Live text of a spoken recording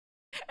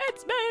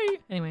It's me.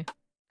 Anyway.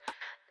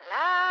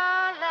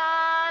 La la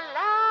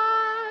la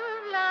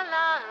la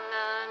la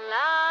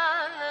la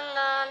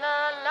la la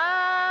la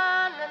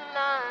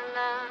la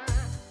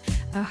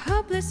la. A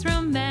hopeless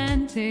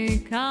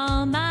romantic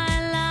all my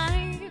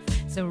life,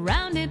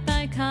 surrounded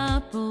by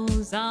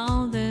couples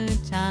all the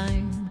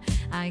time.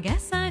 I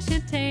guess I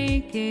should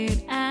take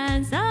it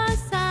as a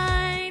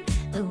sign.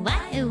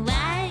 Why,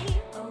 why?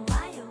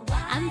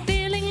 I'm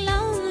feeling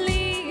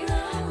lonely.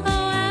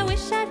 Oh, I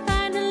wish I'd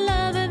find a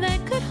lover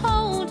that could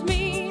hold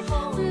me.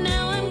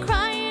 Now I'm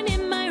crying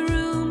in my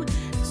room,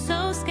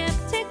 so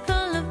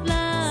skeptical of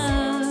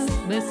love,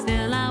 but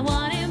still I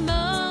wanted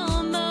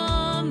more,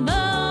 more,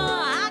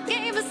 more. I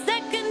gave a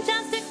second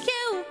chance to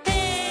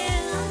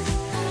Cupid,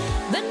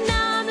 but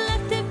now I'm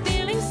left here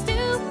feeling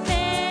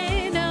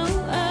stupid. Oh,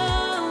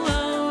 oh,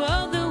 oh,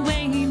 oh, the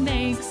way he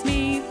makes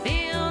me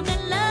feel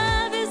that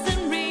love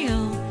isn't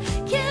real.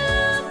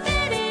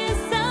 Cupid is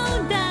so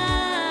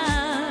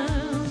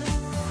dumb.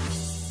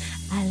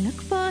 I look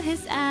for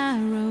his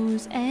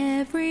arrows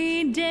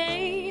every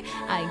day.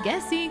 I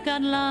guess he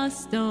got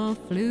lost or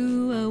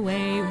flew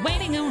away.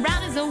 Waiting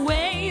around is a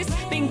waste.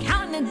 Been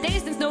counting the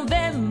days since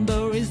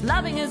November. Is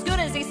loving as good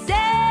as he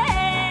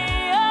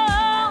say?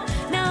 Oh,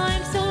 now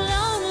I'm so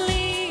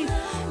lonely.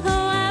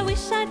 Oh, I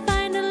wish I'd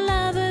find a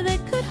lover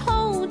that could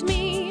hold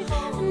me.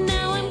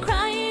 Now I'm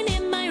crying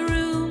in my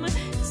room,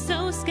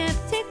 so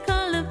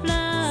skeptical of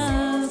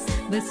love,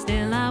 but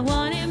still I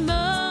wanted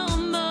more,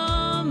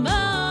 more, more.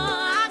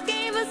 I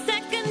gave a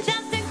second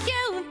chance to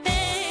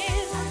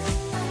Cupid,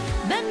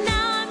 but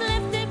now I'm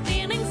left here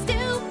feeling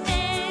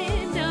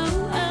stupid. Oh,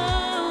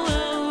 oh,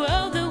 oh,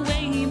 oh, the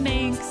way he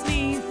makes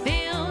me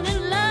feel that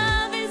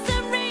love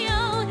isn't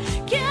real.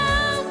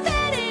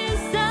 Cupid is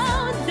so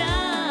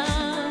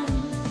dumb.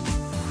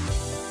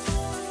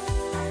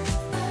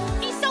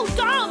 He's so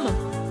dumb.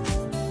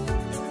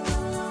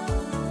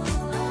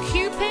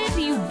 Cupid,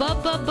 you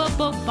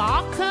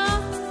barker.